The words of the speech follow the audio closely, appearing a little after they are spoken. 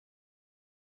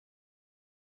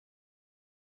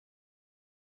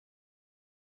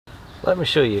Let me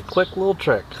show you a quick little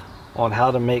trick on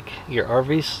how to make your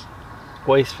RV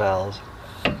waste valves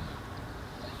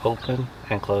open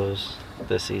and close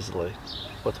this easily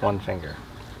with one finger.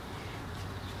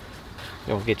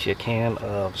 You'll get you a can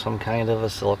of some kind of a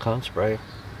silicone spray.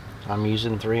 I'm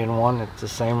using 3-in-1. It's the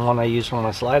same one I use for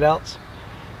my slide outs.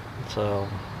 So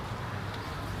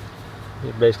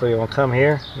you basically want to come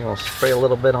here, you're going to spray a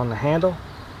little bit on the handle,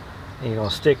 and you're going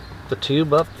to stick the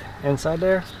tube up inside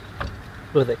there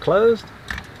with it closed.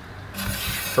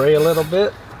 Spray a little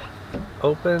bit,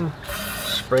 open,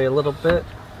 spray a little bit,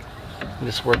 and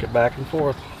just work it back and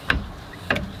forth.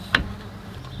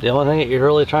 The only thing that you're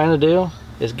really trying to do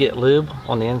is get lube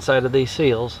on the inside of these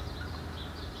seals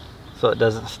so it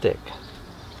doesn't stick,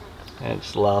 and it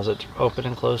just allows it to open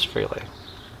and close freely.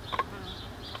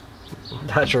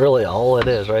 That's really all it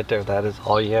is right there. That is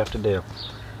all you have to do.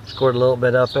 Squirt a little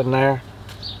bit up in there,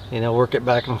 you know, work it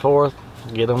back and forth,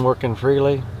 get them working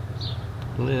freely,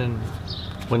 and then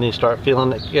when you start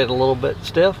feeling it get a little bit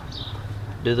stiff,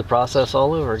 do the process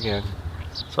all over again.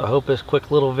 So I hope this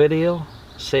quick little video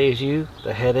saves you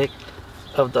the headache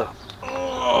of the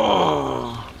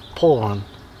pulling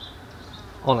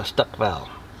on a stuck valve.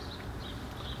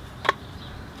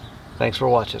 Thanks for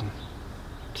watching.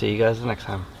 See you guys the next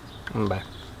time.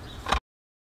 Bye.